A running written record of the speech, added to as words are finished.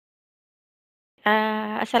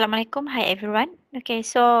Assalamualaikum. Hi everyone. Okay,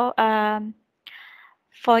 so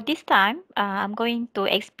for this time, I'm going to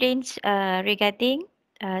explain regarding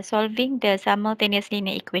solving the simultaneous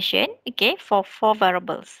linear equation. Okay, for four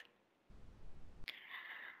variables.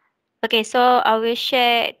 Okay, so I will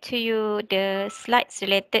share to you the slides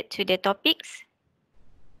related to the topics.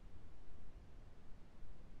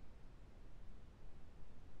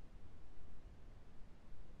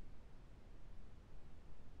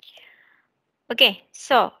 Okay,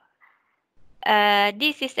 so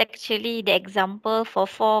this is actually the example for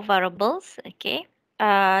four variables. Okay,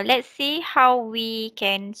 let's see how we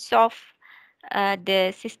can solve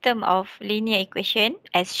the system of linear equation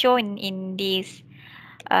as shown in these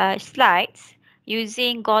slides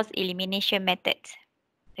using Gauss elimination method.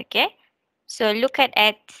 Okay, so look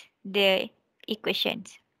at the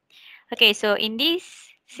equations. Okay, so in this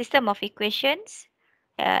system of equations,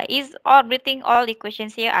 everything, all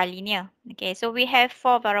equations here are linear. Okay, so we have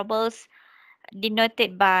four variables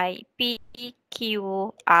denoted by P,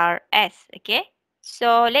 Q, R, S. Okay,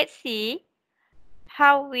 so let's see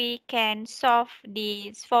how we can solve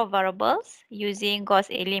these four variables using Gauss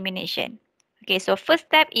elimination. Okay, so first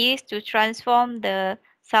step is to transform the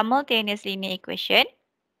simultaneous linear equation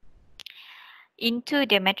into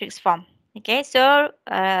the matrix form. Okay, so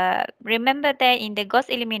remember that in the Gauss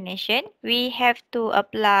elimination, we have to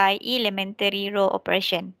apply elementary row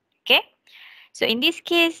operation. Okay, so in this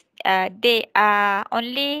case, they are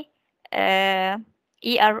only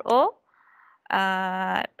ERO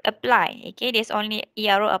apply. Okay, there's only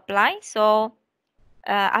ERO apply. So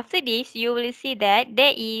after this, you will see that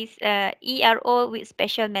there is ERO with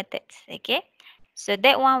special methods. Okay, so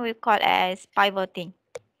that one we call as pivoting.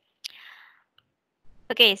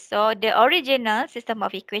 Okay, so the original system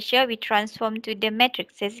of equation we transform to the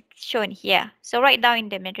matrix as shown here. So write down in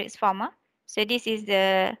the matrix form. So this is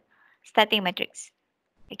the starting matrix.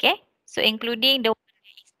 Okay, so including the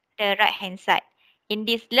right hand side. In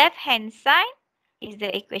this left hand side is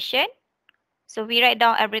the equation. So we write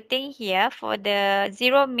down everything here. For the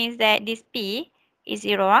 0 means that this P is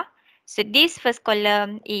 0. So this first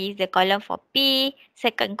column is the column for P.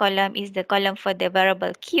 Second column is the column for the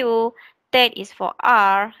variable Q. Third is for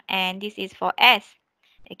R. And this is for S.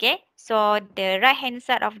 Okay, so the right hand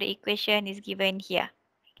side of the equation is given here.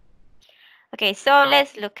 Okay, so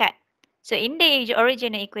let's look at. So in the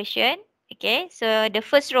original equation, okay, so the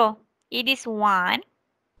first row, it is 1.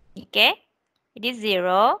 Okay, it is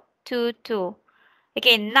 0, 2, 2.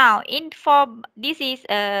 Okay, now in 4, this is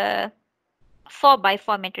a 4 by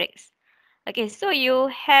 4 matrix. Okay, so you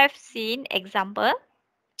have seen example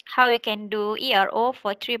how you can do ERO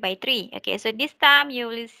for 3 by 3. Okay, so this time you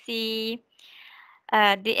will see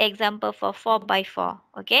the example for 4 by 4.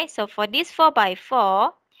 Okay, so for this 4 by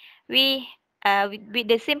 4, we with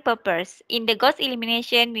the same purpose. In the Gauss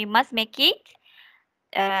elimination, we must make it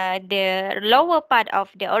the lower part of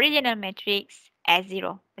the original matrix as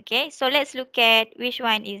 0. Okay, so let's look at which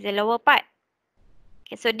one is the lower part.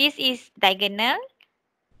 Okay, so this is diagonal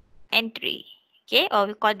entry. Okay, or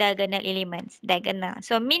we call diagonal elements. Diagonal.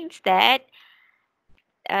 So means that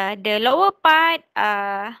the lower part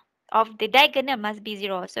of the diagonal must be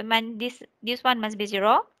 0. So this one must be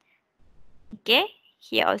 0. Okay,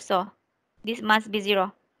 here also. This must be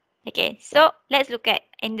 0. Okay, so let's look at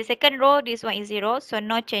in the second row, this one is 0. So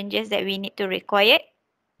no changes that we need to require.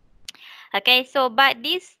 Okay, so but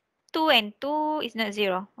this 2 and 2 is not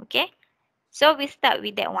 0. Okay, so we start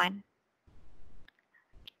with that one.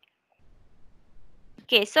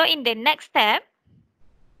 Okay, so in the next step,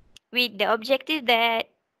 with the objective that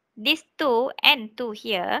these 2 and 2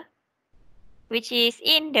 here, which is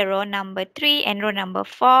in the row number 3 and row number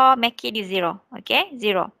 4, make it 0. Okay,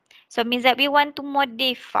 0. So means that we want to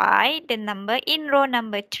modify the number in row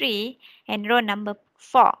number 3 and row number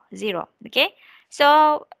 4, 0. Okay,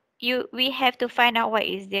 so we have to find out what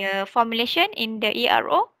is the formulation in the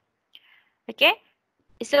ERO. Okay,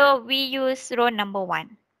 so we use row number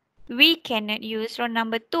 1. We cannot use row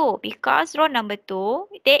number 2 because row number 2,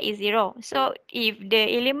 there is 0. So if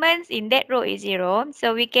the elements in that row is 0,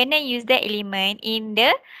 so we cannot use that element in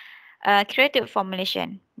the created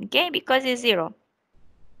formulation. Okay, because it's 0.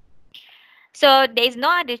 So there is no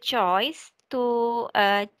other choice to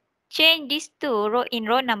change these two row in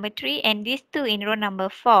row number 3 and these two in row number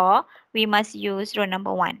 4. We must use row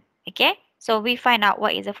number 1. Okay, so we find out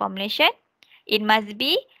what is the formulation. It must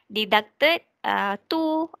be deducted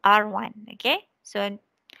 2R1. Okay, so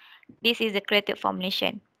this is the created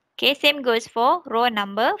formulation. Okay, same goes for row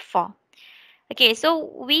number 4. Okay, so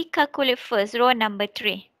we calculate first row number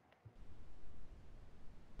 3.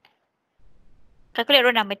 Calculate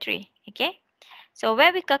row number 3. Okay, So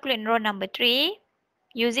when we calculate row number 3,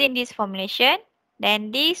 using this formulation,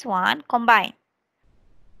 then this one combine.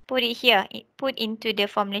 Put it here, put into the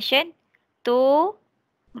formulation 2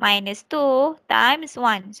 minus 2 times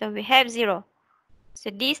 1. So we have 0. So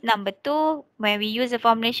this number 2, when we use the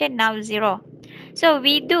formulation, now 0. So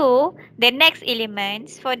we do the next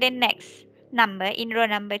elements for the next number in row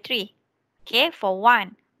number 3. Okay, for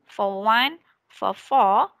 1, for 1, for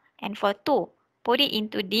 4, and for 2. Put it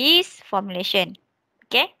into this formulation.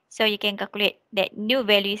 Okay, so you can calculate that new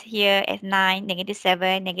values here as 9,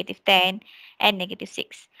 -7, -10, and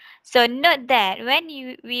 -6. So note that when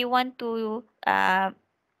we want to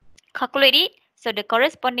calculate it, so the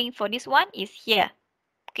corresponding for this one is here.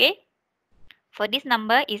 Okay, for this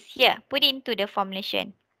number is here. Put it into the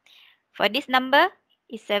formulation. For this number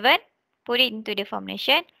is 7. Put it into the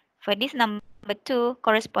formulation. For this number 2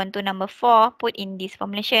 correspond to number 4. Put in this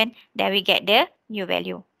formulation. Then we get the new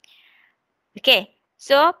value. Okay.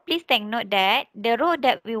 So please take note that the row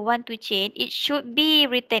that we want to change, it should be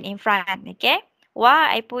written in front. Okay.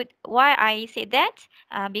 Why I said that?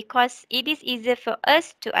 Because it is easier for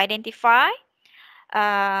us to identify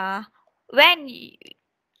uh, when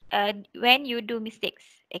when you do mistakes.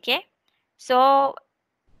 Okay. So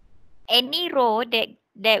any row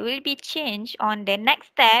that will be changed on the next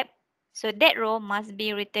step, so that row must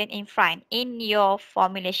be written in front in your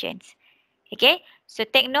formulations. Okay, so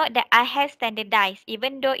take note that I have standardized,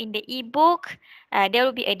 even though in the ebook there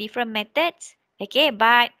will be a different methods. Okay,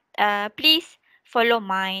 but please follow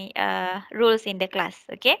my rules in the class.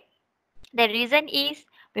 Okay, the reason is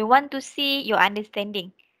we want to see your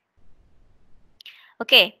understanding.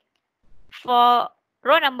 Okay, for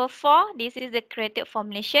row number 4, this is the created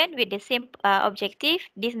formulation with the same objective.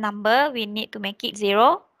 This number, we need to make it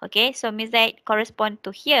 0. Okay, so means that correspond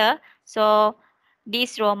to here. So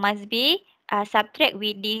this row must be subtract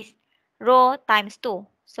with this row times 2.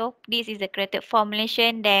 So this is the created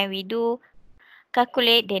formulation. Then we do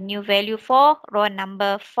calculate the new value for row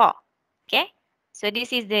number 4. Okay, so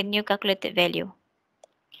this is the new calculated value.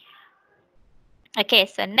 Okay,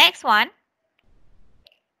 so next one.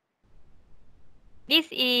 This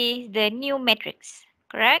is the new matrix,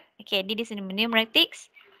 correct? Okay, this is the new matrix.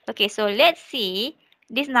 Okay, so let's see.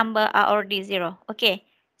 These numbers are already 0. Okay,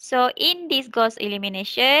 so in this Gauss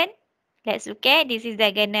elimination, let's look at this is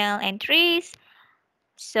diagonal entries.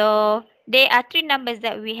 So there are 3 numbers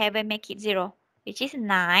that we haven't make it 0, which is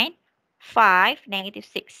 9, 5,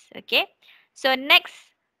 -6. Okay, so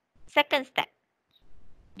second step.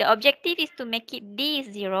 The objective is to make it this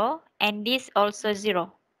 0 and this also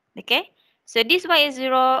 0. Okay, so this one is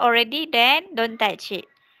 0 already, then don't touch it.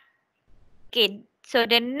 Okay, so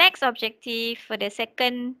the next objective for the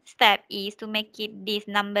second step is to make it this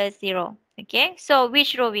number 0. Okay, so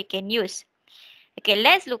which row we can use? Okay,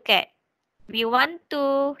 let's look at. We want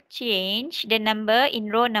to change the number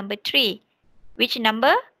in row number 3. Which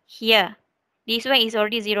number? Here. This one is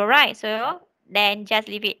already 0, right? So then just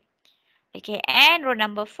leave it. Okay, and row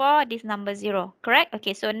number 4, this number 0, correct?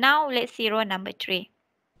 Okay, so now let's see row number 3.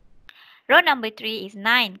 Row number 3 is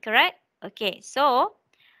 9, correct? Okay, so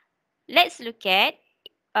let's look at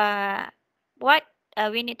what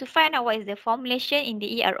we need to find out what is the formulation in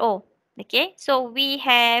the ERO. Okay, so we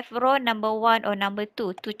have row number 1 or number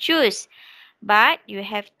 2 to choose, but you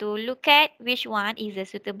have to look at which one is the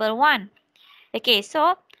suitable one. Okay,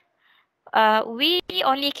 so we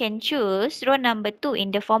only can choose row number 2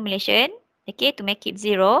 in the formulation. Okay, to make it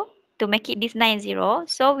 0, to make it this 9 0.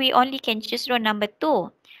 So we only can choose row number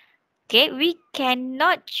 2. Okay, we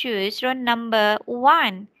cannot choose row number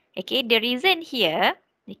 1. Okay, the reason here,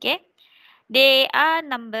 okay, there are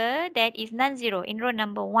number that is non-zero in row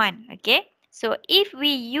number 1. Okay, so if we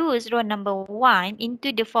use row number 1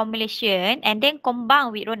 into the formulation and then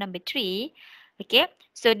combine with row number 3, okay,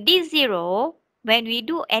 so this 0, when we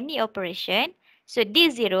do any operation, so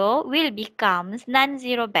this 0 will becomes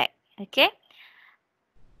non-zero back. Okay,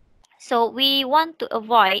 so we want to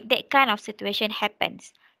avoid that kind of situation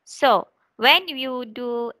happens. So when you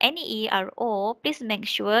do any ERO, please make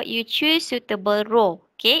sure you choose suitable row,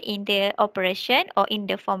 okay, in the operation or in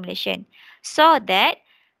the formulation, so that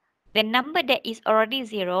the number that is already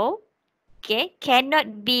 0, okay,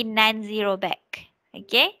 cannot be non-zero back.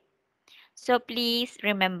 Okay, so please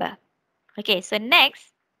remember. Okay, so next,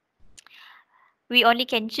 we only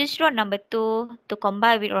can choose row number 2 to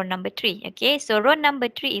combine with row number 3. Okay, so row number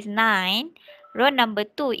 3 is 9, row number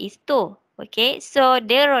 2 is 2. Okay, so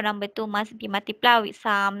the row number 2 must be multiplied with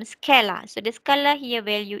some scalar. So the scalar here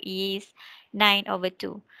value is 9 over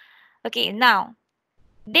 2. Okay, now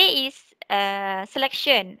there is a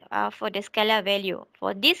selection for the scalar value.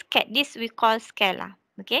 For this we call scalar.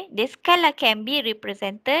 Okay, the scalar can be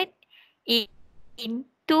represented in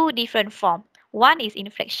two different forms. One is in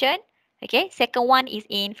fraction, okay, second one is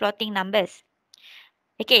in floating numbers.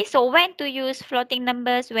 Okay, so when to use floating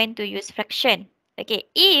numbers, when to use fraction. Okay,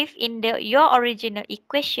 if in your original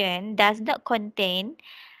equation does not contain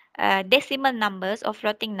decimal numbers or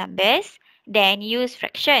floating numbers, then use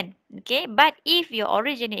fraction. Okay, but if your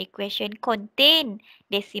original equation contain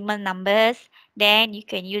decimal numbers, then you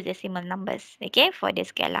can use decimal numbers. Okay, for the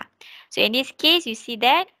scalar. So in this case, you see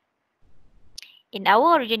that in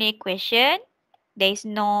our original equation, there is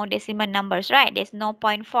no decimal numbers, right? There's no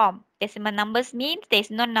point form. Decimal numbers means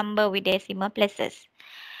there's no number with decimal places.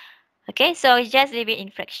 Okay, so just leave it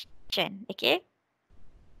in fraction. Okay.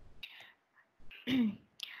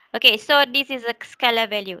 Okay, so this is a scalar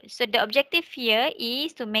value. So the objective here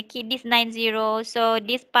is to make it this 90. So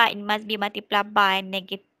this part must be multiplied by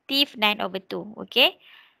negative 9 over 2. Okay,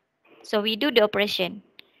 so we do the operation.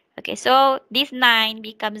 Okay, so this 9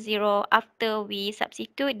 becomes 0 after we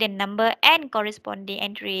substitute the number and corresponding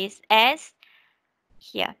entries as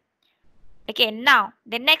here. Okay, now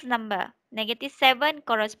the next number, negative 7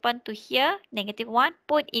 correspond to here, negative 1,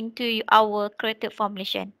 put into our created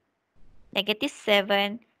formulation. Negative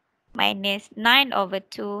 7 minus 9 over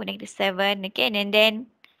 2, negative 7, okay, and then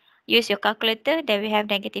use your calculator, then we have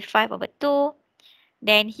negative 5 over 2,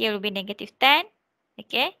 then here will be negative 10,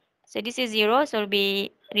 okay, so this is 0, so it will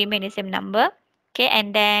be remain the same number, okay,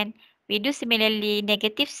 and then we do similarly,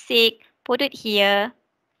 negative 6, put it here,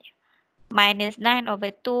 minus 9 over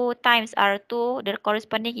 2 times R2, the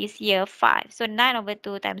corresponding is here 5, so 9 over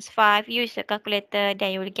 2 times 5, use the calculator,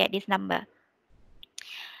 then you will get this number.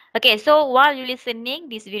 Okay, so while you're listening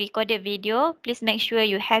this recorded video, please make sure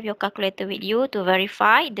you have your calculator with you to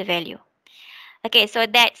verify the value. Okay, so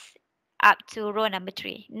that's up to row number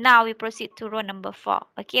 3. Now we proceed to row number 4.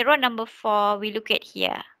 Okay, row number 4, we look at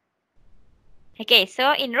here. Okay,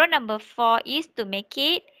 so in row number 4 is to make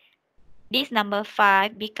it this number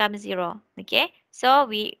 5 becomes 0. Okay, so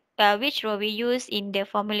which row we use in the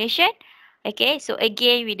formulation? Okay, so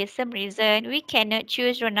again with the same reason, we cannot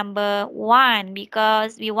choose row number 1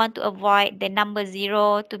 because we want to avoid the number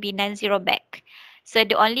 0 to be non-zero back. So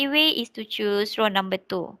the only way is to choose row number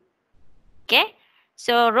 2. Okay,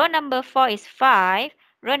 so row number 4 is 5,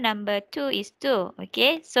 row number 2 is 2.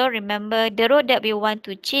 Okay, so remember the row that we want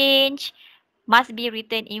to change must be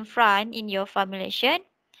written in front in your formulation.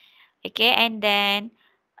 Okay, and then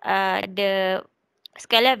the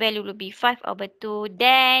scalar value will be 5 over 2.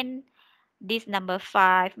 Then this number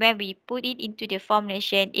 5, when we put it into the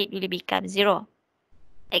formulation, it will become 0.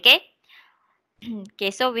 Okay. Okay,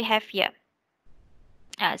 so we have here.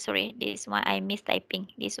 Sorry, this one I mistyping.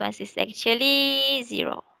 This one is actually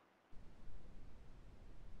 0.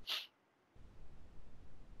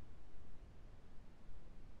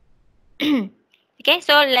 Okay,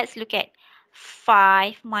 so let's look at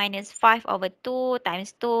 5 minus 5 over 2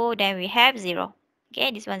 times 2. Then we have 0. Okay,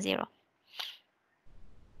 this one 0.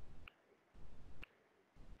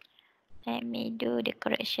 Let me do the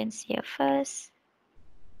corrections here first.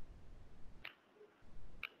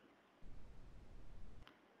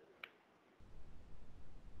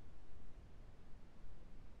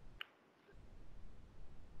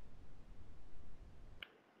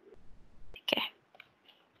 Okay.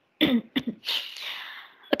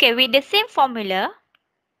 Okay, with the same formula,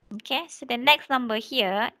 okay, so the next number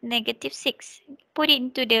here, negative 6. Put it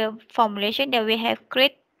into the formulation that we have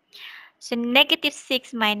created. So negative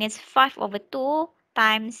 6 minus 5 over 2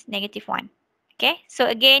 times negative 1. Okay, so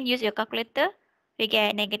again, use your calculator. We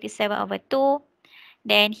get negative 7 over 2.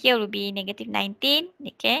 Then here will be negative 19.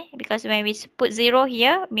 Okay, because when we put 0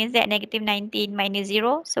 here, means that negative 19 minus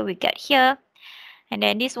 0. So we get here. And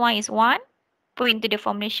then this one is 1. Put into the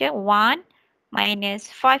formulation 1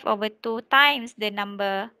 minus 5 over 2 times the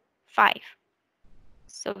number 5.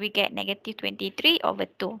 So we get negative 23 over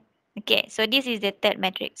 2. Okay, so this is the third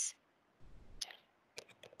matrix.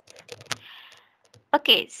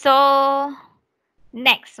 Okay, so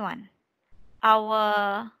next one.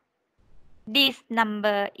 This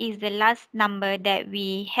number is the last number that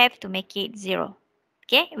we have to make it 0.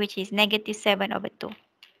 Okay, which is negative 7 over 2.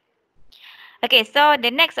 Okay, so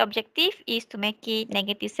the next objective is to make it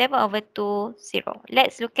negative 7 over 2, 0.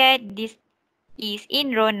 Let's look at this is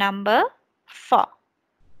in row number 4.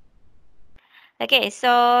 Okay,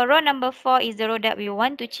 so row number 4 is the row that we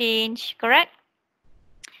want to change, correct?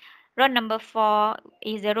 Row number 4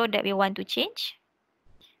 is the row that we want to change.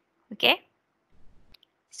 Okay.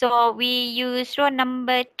 So we use row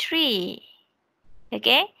number 3.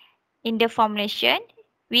 Okay. In the formulation,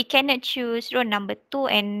 we cannot choose row number 2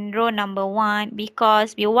 and row number 1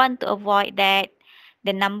 because we want to avoid that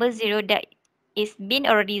the number 0 that is been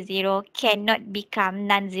already 0 cannot become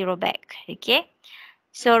non-zero back. Okay.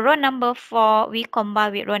 So row number 4, we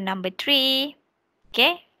combine with row number 3.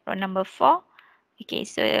 Okay. Row number 4. Okay.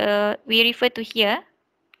 So we refer to here.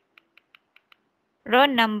 Row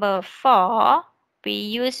number 4, we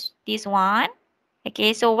use this one.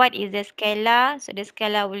 Okay. So what is the scalar? So the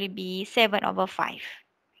scalar will be 7/5.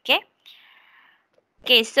 Okay.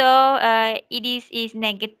 Okay. So it is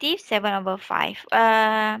negative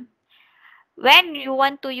 7/5. When you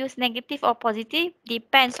want to use negative or positive,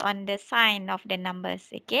 depends on the sign of the numbers,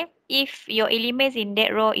 okay? If your elements in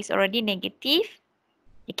that row is already negative,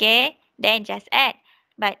 okay, then just add.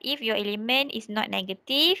 But if your element is not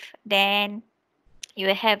negative, then you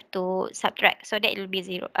will have to subtract. So that it will be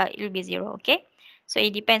zero. Okay? So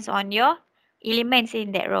it depends on your elements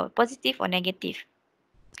in that row, positive or negative.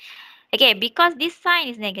 Okay, because this sign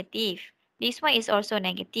is negative, this one is also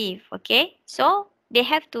negative, okay? So they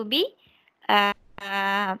have to be uh,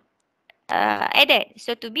 uh, added.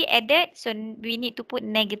 So to be added, so we need to put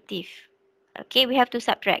negative. Okay, we have to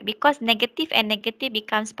subtract because negative and negative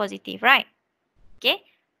becomes positive, right? Okay,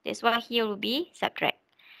 that's why here will be subtract.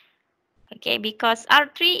 Okay, because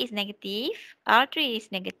R3 is negative, R3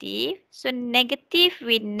 is negative, so negative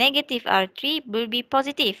with negative R3 will be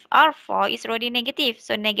positive. R4 is already negative,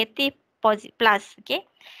 so negative plus, okay?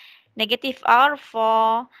 Negative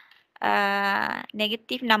R4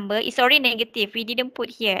 negative number is already negative. We didn't put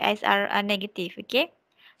here as a negative, okay?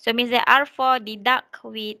 So means that R4 deduct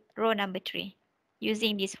with row number 3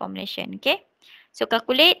 using this formulation, okay? So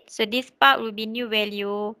calculate. So this part will be new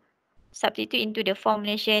value. Substitute into the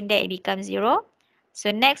formulation that it becomes 0.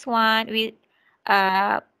 So next one, we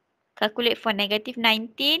calculate for negative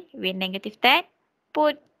 19 with negative 10.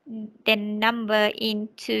 Put the number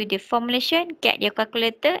into the formulation, get your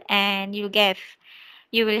calculator, and you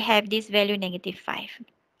will have this value negative 5.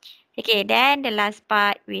 Okay, then the last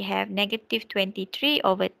part, we have negative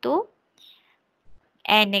 23/2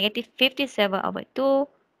 and negative 57/2.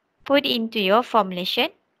 Put into your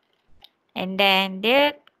formulation. And then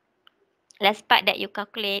the last part that you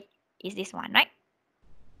calculate is this one, right?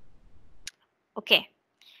 Okay.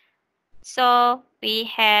 So we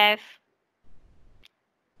have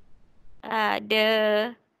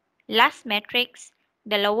the last matrix,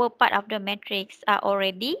 the lower part of the matrix are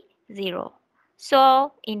already 0.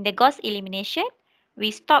 So in the Gauss elimination, we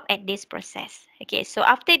stop at this process. Okay, so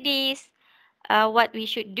after this, what we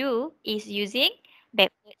should do is using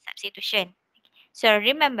backward substitution. So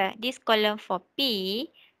remember, this column for P,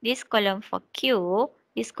 this column for Q,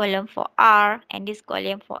 this column for R, and this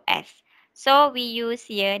column for S. So we use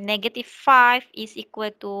here negative 5 is equal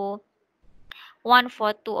to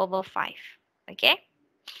 1/2/5. Okay.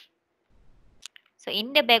 So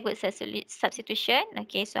in the backward substitution,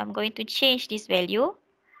 okay, so I'm going to change this value.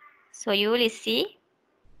 So you will see.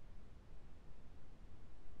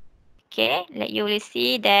 Okay, you will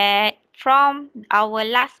see that from our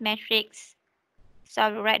last matrix, so I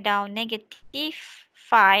will write down negative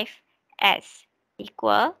 5s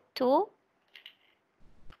equal to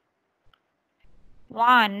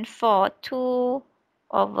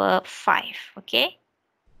 1/2/5. Okay,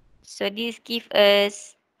 so this gives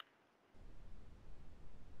us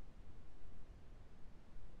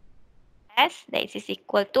s that is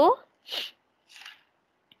equal to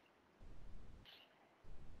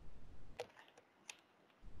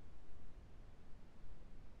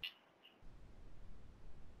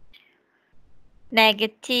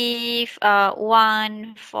negative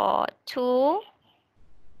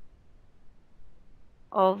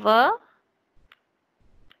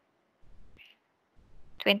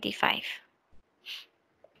 1/2/25.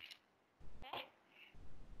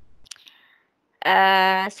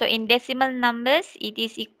 So in decimal numbers, it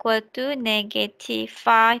is equal to negative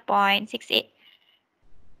 5.68.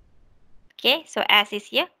 Okay, so S is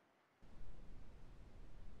here.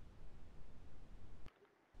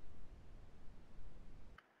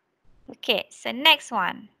 Okay, so next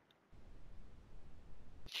one.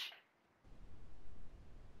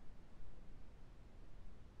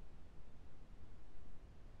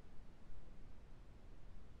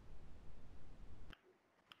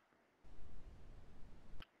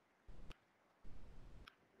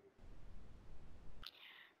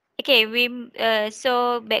 Okay,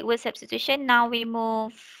 so backward substitution. Now we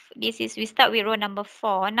move. We start with row number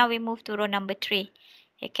 4. Now we move to row number 3.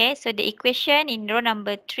 Okay, so the equation in row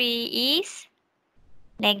number 3 is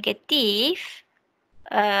negative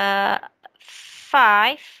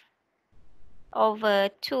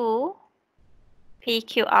 5/2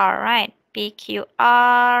 PQR, right?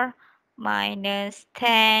 PQR minus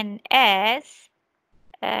 10S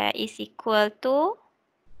is equal to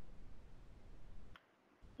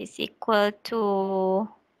is equal to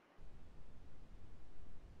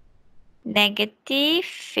negative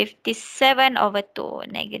 57 over 2.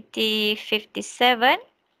 Negative 57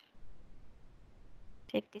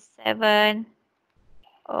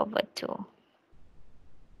 over 2.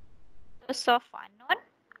 So far, not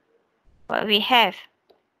what we have.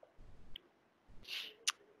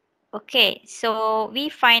 Okay, so we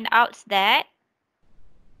find out that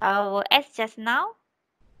our S just now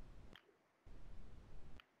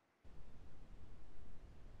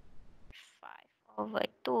 5 over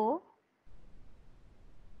 2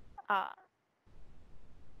 R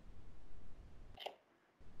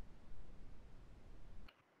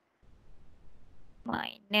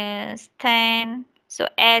minus 10. So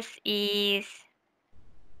S is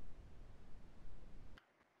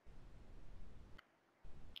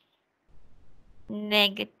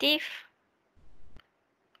negative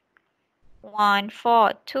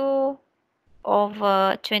 142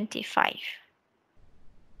 over 25.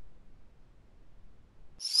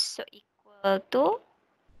 So equal to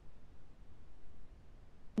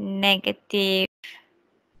negative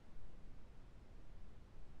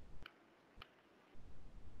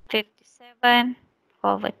 57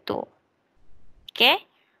 over 2. Okay.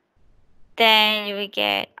 Then you will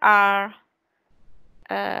get R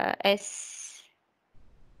as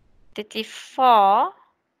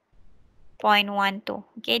 34.12.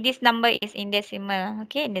 Okay, this number is in decimal.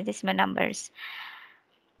 Okay, in the decimal numbers.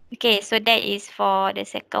 Okay, so that is for the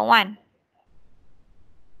second one.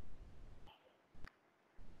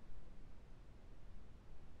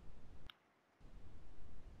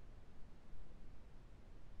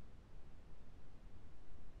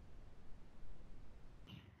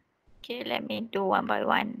 Okay, let me do one by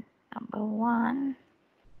one. Number 1.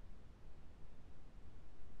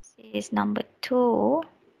 This is number 2.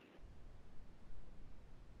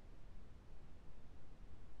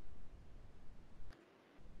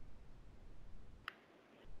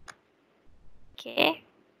 Okay.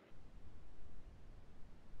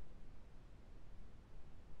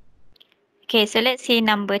 Okay, so let's see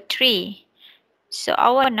number 3. So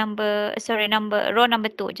our row number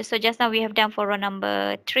 2. So just now we have done for row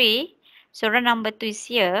number 3. So row number 2 is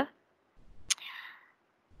here.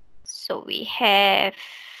 So we have,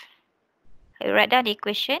 I write down the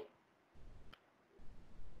equation.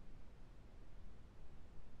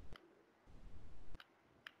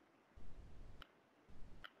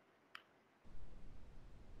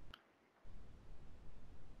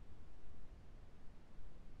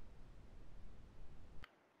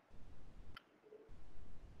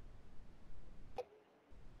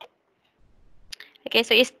 Okay,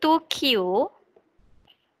 so it's 2Q.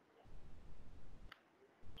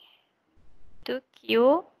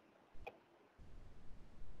 2Q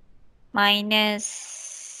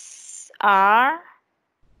minus R.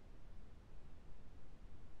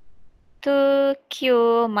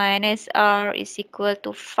 2Q minus R is equal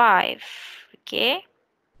to 5. Okay.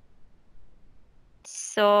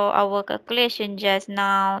 So our calculation just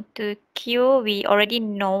now, 2Q, we already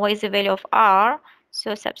know what is the value of R.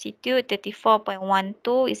 So substitute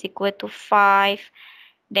 34.12 is equal to 5.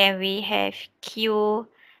 Then we have Q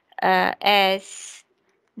as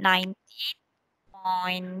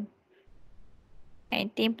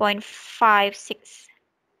 19.56.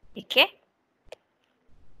 Okay.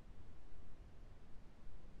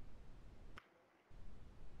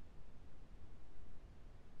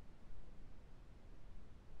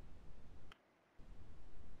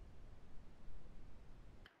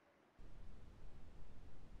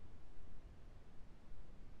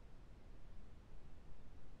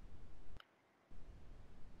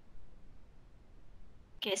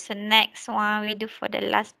 Okay, so next one we do for the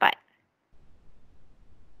last part,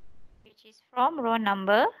 which is from row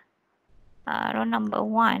number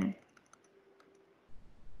 1.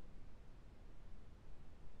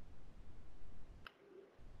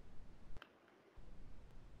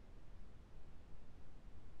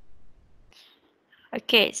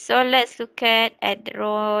 Okay, so let's look at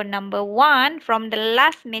row number 1 from the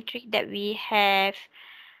last matrix that we have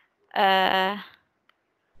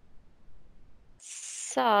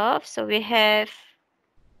solved. So we have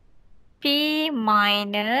P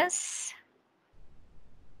minus,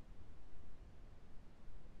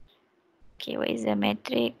 okay, what is the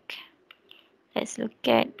metric? Let's look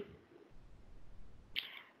at,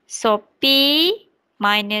 so P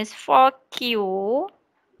minus 4Q,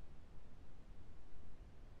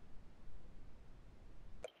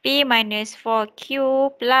 P minus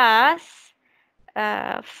 4Q plus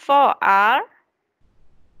 4R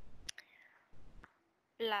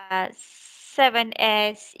plus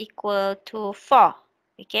 7S equal to 4.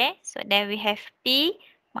 Okay, so then we have P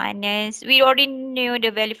minus, we already knew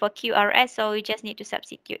the value for QRS, so we just need to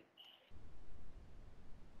substitute.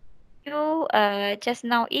 Q just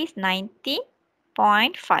now is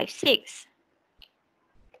 90.56.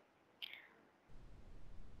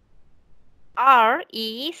 R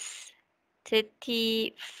is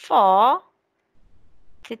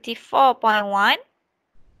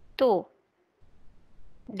 34.12.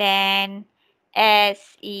 Then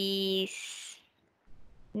S is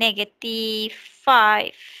negative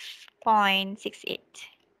 5.68.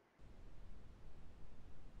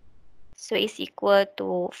 So it's equal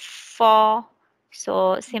to 4.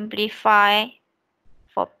 So simplify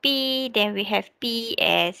for P, then we have P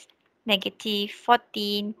as negative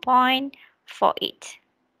 14.48.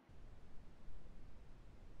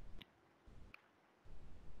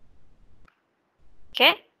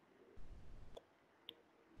 Okay.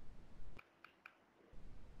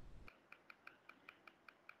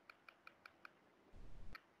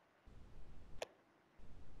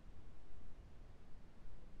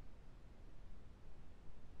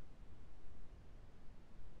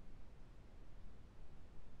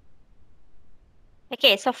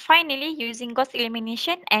 Okay, so finally using Gauss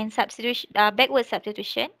elimination and substitution, backward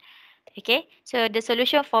substitution. Okay, so the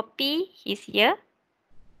solution for P is here,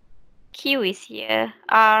 Q is here,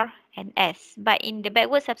 R and S. But in the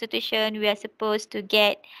backward substitution, we are supposed to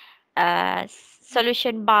get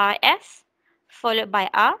solution by S, followed by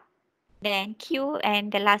R, then Q, and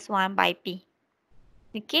the last one by P.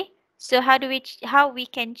 Okay, so how we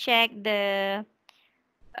can check the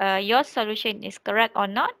your solution is correct or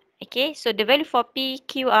not? Okay, so the value for P,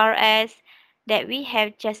 Q, R, S that we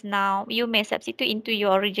have just now, you may substitute into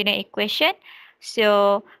your original equation.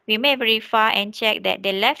 So we may verify and check that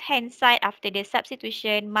the left hand side after the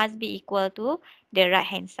substitution must be equal to the right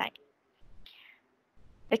hand side.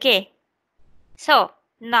 Okay, so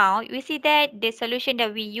now we see that the solution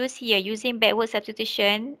that we use here using backward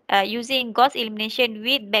substitution, using Gauss elimination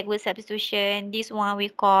with backward substitution, this one we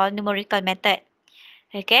call numerical method.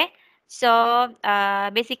 Okay, so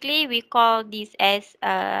basically we call this as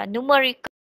numerical